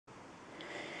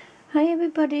Hi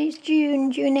everybody, it's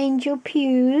June Angel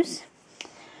Pews.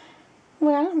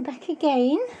 Well, I'm back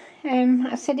again.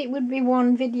 I said it would be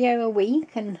one video a week,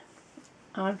 and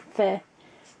well,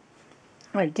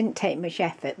 it didn't take much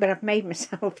effort, but I've made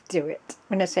myself do it.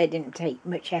 When I say it didn't take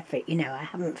much effort, you know, I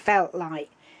haven't felt like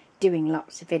doing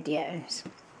lots of videos.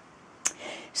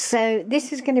 So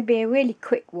this is going to be a really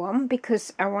quick one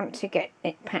because I want to get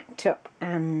it packed up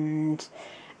and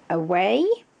away.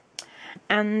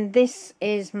 And this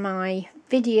is my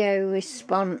video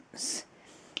response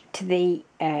to the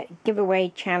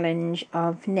giveaway challenge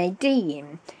of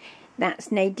Nadine.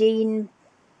 That's Nadine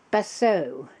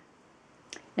Basso.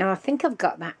 Now I think I've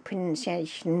got that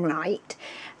pronunciation right.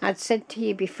 I'd said to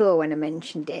you before when I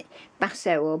mentioned it,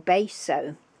 Basso or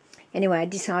Basso. Anyway, I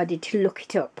decided to look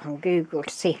it up on Google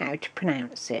to see how to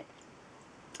pronounce it.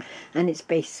 And it's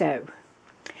Basso.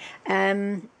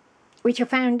 Which I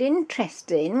found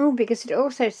interesting because it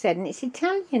also said in its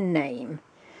Italian name.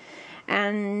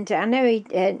 And I know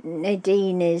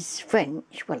Nadine is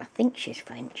French. Well, I think she's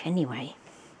French anyway.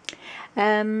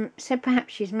 So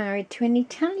perhaps she's married to an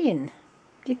Italian.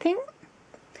 Do you think?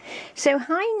 So,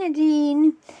 hi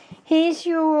Nadine. Here's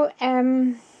your,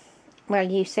 well,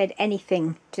 you said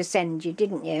anything to send you,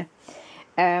 didn't you?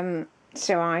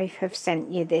 So I have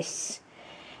sent you this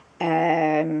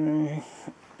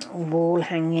wall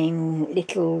hanging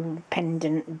little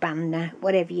pendant banner,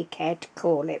 whatever you care to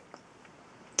call it.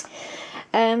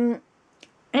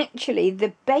 Actually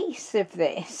the base of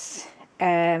this,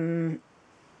 let me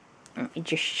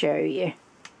just show you,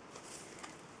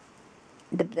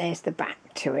 there's the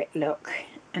back to it, look,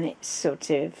 and it's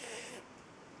sort of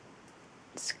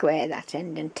square that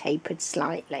end and tapered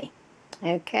slightly.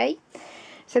 Okay,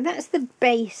 so that's the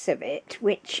base of it,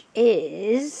 which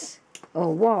is,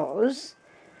 or was,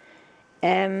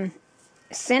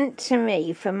 sent to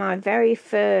me for my very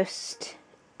first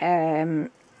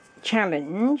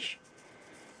challenge,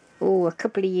 a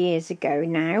couple of years ago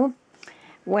now,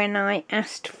 when I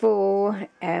asked for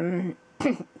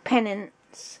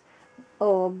pennants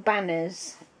or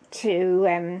banners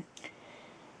to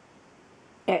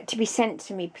be sent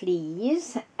to me,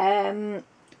 please,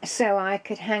 so I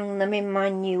could hang them in my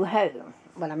new home.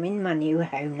 Well, I'm in my new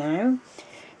home now.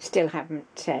 Still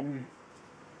haven't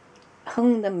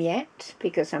hung them yet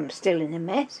because I'm still in a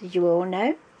mess, as you all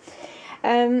know.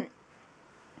 And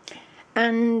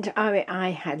I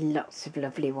had lots of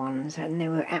lovely ones, and they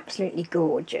were absolutely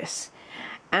gorgeous.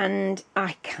 And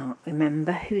I can't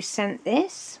remember who sent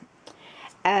this.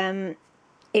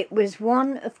 It was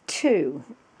one of two,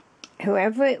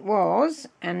 whoever it was,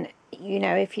 and you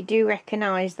know, if you do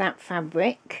recognise that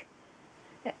fabric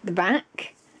at the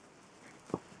back,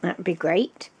 that'd be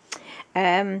great.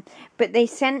 But they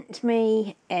sent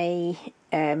me a,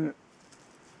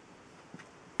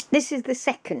 this is the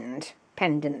second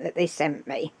pendant that they sent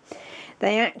me.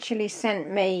 They actually sent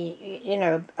me, you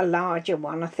know, a larger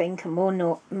one, I think, a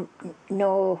more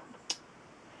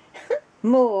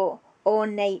more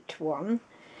ornate one,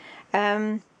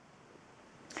 and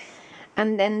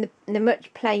then the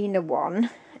much plainer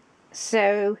one.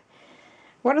 So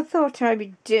what I thought I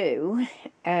would do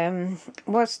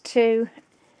was to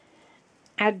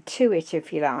add to it,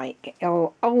 if you like,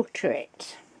 or alter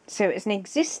it. So it's an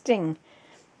existing,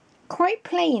 quite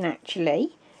plain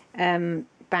actually, banner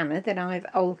that I've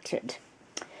altered.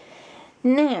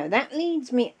 Now that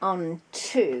leads me on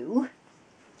to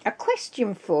a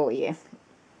question for you,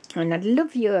 and I'd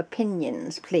love your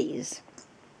opinions, please.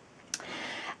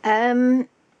 How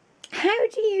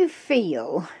do you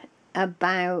feel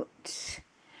about,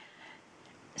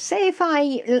 say if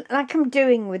I, like I'm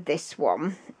doing with this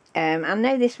one, I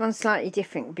know this one's slightly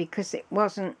different because it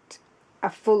wasn't a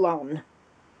full-on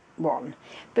one,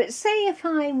 but say if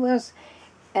I was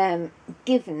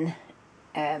given,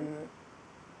 no,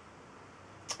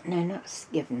 not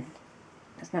given,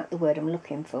 that's not the word I'm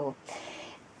looking for.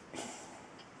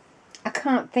 I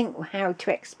can't think how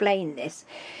to explain this.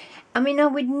 I mean, I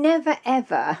would never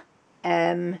ever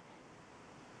send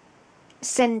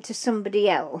to somebody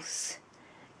else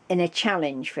in a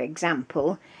challenge, for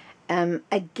example,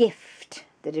 a gift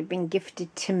that had been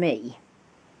gifted to me.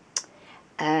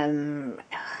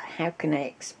 How can I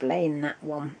explain that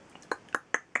one?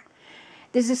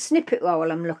 There's a snippet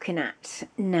roll I'm looking at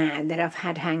now that I've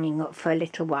had hanging up for a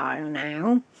little while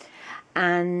now,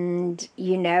 and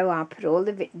you know, I put all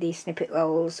these snippet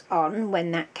rolls on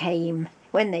when they came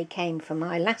for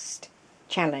my last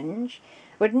challenge.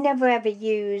 Would never ever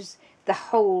use the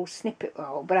whole snippet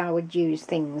roll, but I would use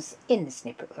things in the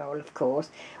snippet roll, of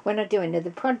course, when I do another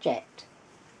project.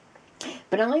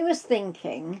 But I was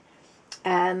thinking,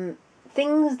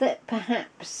 things that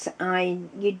perhaps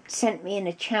you'd sent me in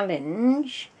a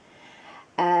challenge.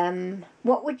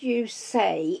 What would you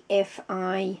say if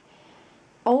I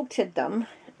altered them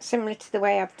similar to the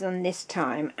way I've done this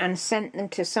time and sent them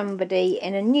to somebody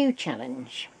in a new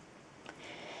challenge?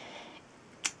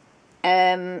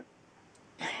 Like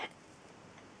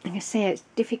I say, it's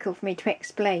difficult for me to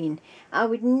explain. I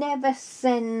would never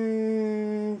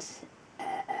send...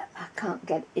 I can't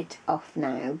get it off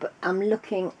now, but I'm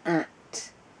looking at...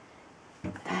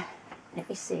 let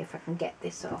me see if I can get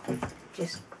this off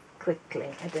just quickly.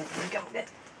 I don't think I'm going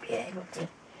to be able to.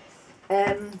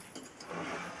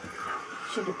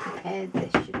 Should have prepared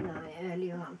this, shouldn't I,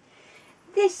 earlier on.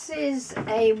 This is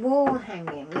a wall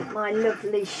hanging that my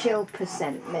lovely Shilpa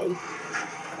sent me.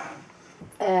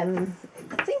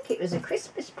 I think it was a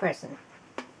Christmas present.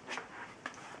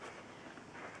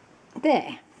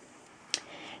 There.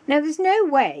 Now there's no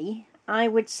way I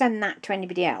would send that to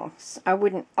anybody else. I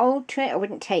wouldn't alter it, I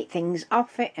wouldn't take things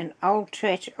off it and alter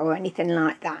it or anything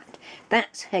like that.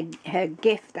 That's her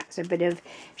gift, that's a bit of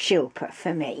Shilpa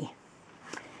for me.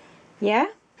 Yeah?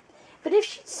 But if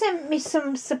she'd sent me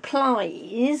some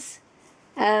supplies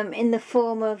in the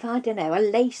form of, I don't know, a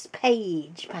lace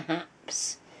page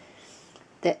perhaps,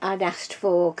 that I'd asked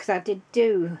for, because I did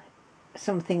do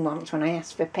something once when I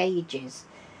asked for pages,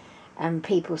 and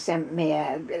people sent me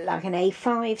like an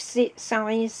A5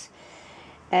 size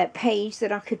page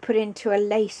that I could put into a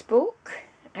lace book.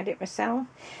 I did it myself.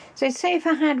 So say if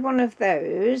I had one of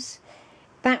those,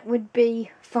 that would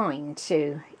be fine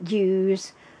to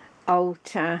use,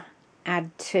 alter,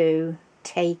 add to,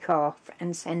 take off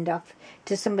and send off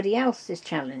to somebody else's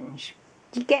challenge.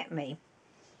 Do you get me?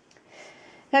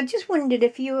 I just wondered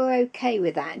if you were okay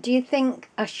with that. Do you think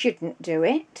I shouldn't do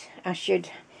it? I should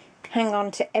hang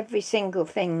on to every single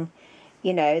thing,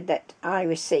 you know, that I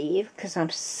receive, because I'm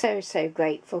so, so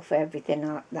grateful for everything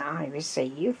that I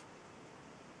receive?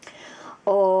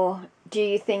 Or do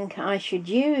you think I should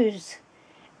use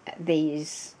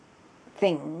these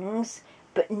things,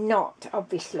 but not,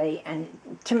 obviously,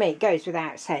 and to me it goes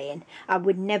without saying, I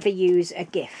would never use a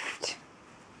gift.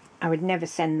 I would never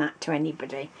send that to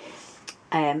anybody.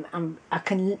 I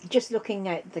can, just looking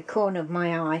at the corner of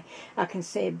my eye, I can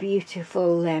see a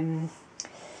beautiful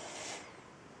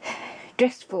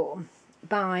dress form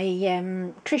by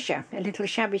Trisha, a little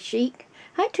shabby chic.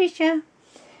 Hi Trisha.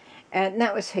 And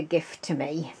that was her gift to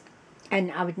me.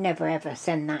 And I would never ever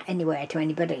send that anywhere to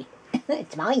anybody.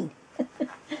 It's mine.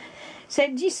 So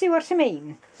do you see what I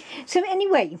mean? So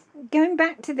anyway, going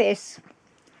back to this,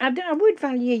 I would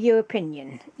value your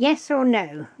opinion. Yes or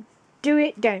no? Do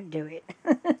it, don't do it.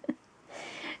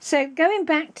 So going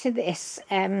back to this,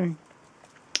 I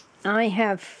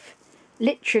have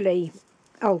literally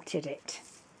altered it.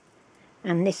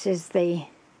 And this is the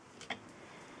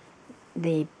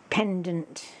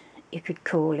pendant, you could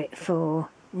call it, for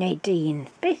Nadine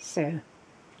Basso,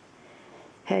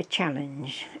 her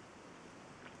challenge.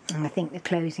 And I think the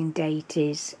closing date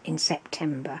is in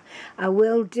September. I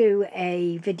will do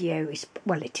a video,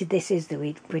 well, this is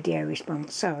the video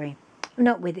response, sorry.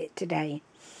 Not with it today.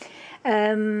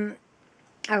 I'll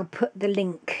put the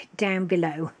link down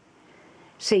below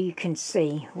so you can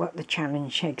see what the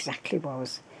challenge exactly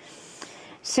was.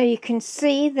 So you can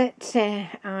see that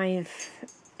I've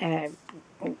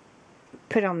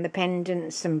put on the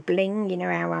pendant some bling. You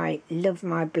know how I love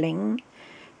my bling.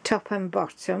 Top and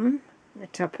bottom. The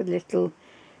top of little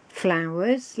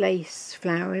flowers, lace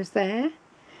flowers there.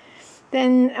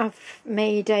 Then I've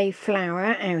made a flower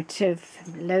out of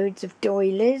loads of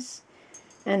doilies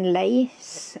and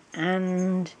lace,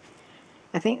 and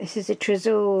I think this is a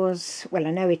Tresors, well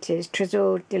I know it is,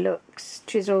 Tresor Deluxe,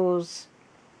 Tresors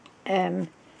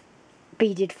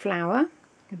beaded flower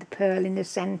with the pearl in the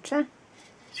centre.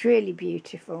 It's really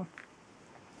beautiful.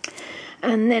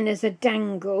 And then as a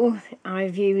dangle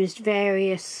I've used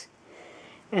various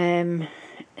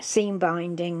seam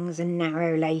bindings and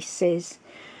narrow laces,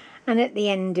 and at the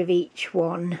end of each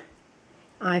one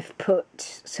I've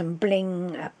put some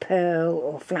bling, a pearl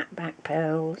or flat back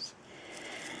pearls.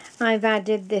 I've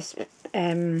added this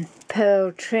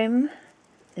pearl trim.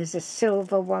 There's a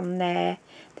silver one there,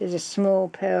 there's a small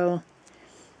pearl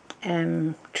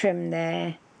trim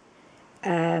there,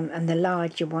 and the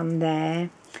larger one there.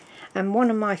 And one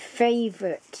of my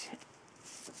favourite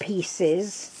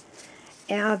pieces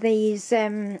are these,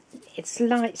 it's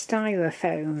light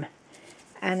styrofoam,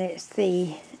 and it's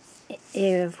the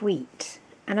ear of wheat,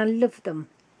 and I love them,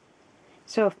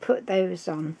 so I've put those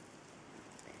on.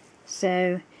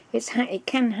 So it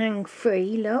can hang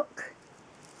free, look,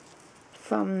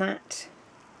 from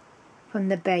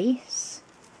the base.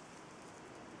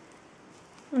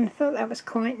 And I thought that was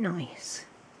quite nice.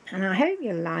 And I hope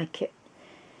you'll like it.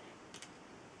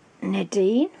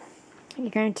 Nadine, you're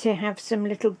going to have some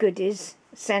little goodies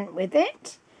sent with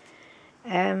it.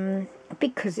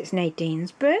 Because it's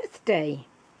Nadine's birthday.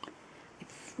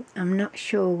 I'm not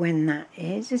sure when that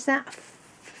is. Is that...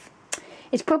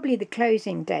 It's probably the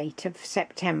closing date of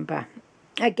September.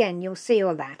 Again, you'll see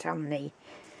all that on the...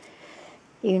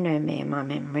 You know me and my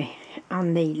memory.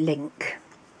 On the link.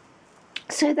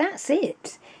 So that's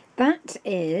it. That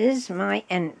is my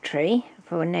entry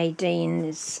for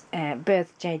Nadine's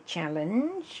birthday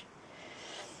challenge.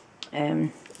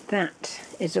 That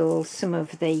is all some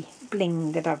of the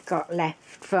bling that I've got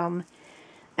left from,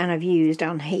 and I've used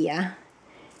on here,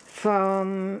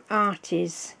 from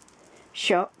Artie's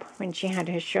shop when she had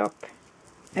her shop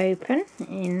open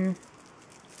in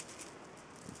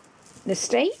the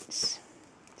States.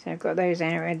 So I've got those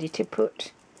out ready to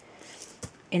put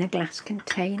in a glass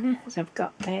container, as I've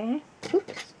got there.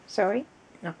 Oops, sorry,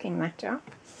 knocking that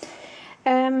up.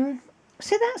 So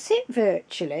that's it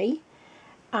virtually.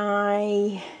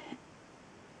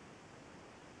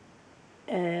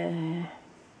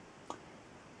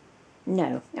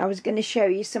 No, I was going to show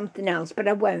you something else, but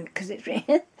I won't, because it's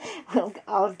well,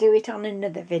 I'll do it on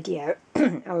another video.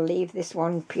 I'll leave this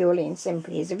one purely and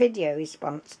simply as a video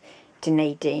response to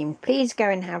Nadine. Please go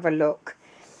and have a look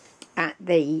at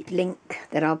the link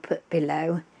that I'll put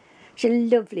below. She's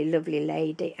a lovely, lovely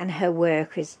lady, and her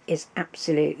work is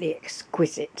absolutely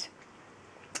exquisite.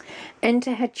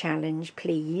 Enter her challenge,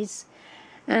 please,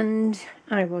 and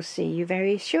I will see you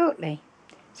very shortly.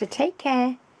 So take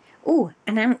care. Oh,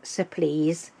 an answer,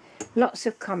 please. Lots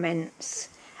of comments,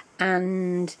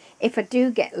 and if I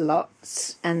do get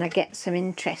lots and I get some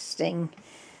interesting,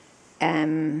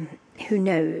 who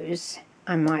knows,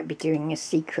 I might be doing a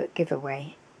secret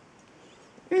giveaway.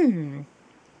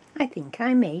 I think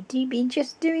I may be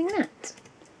just doing that.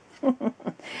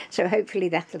 So hopefully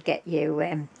that'll get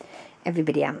you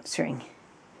everybody answering.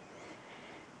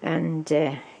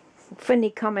 And funny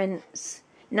comments,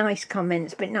 nice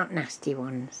comments, but not nasty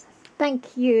ones.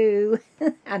 Thank you.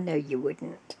 I know you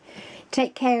wouldn't.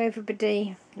 Take care,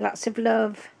 everybody. Lots of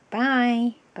love.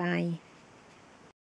 Bye. Bye.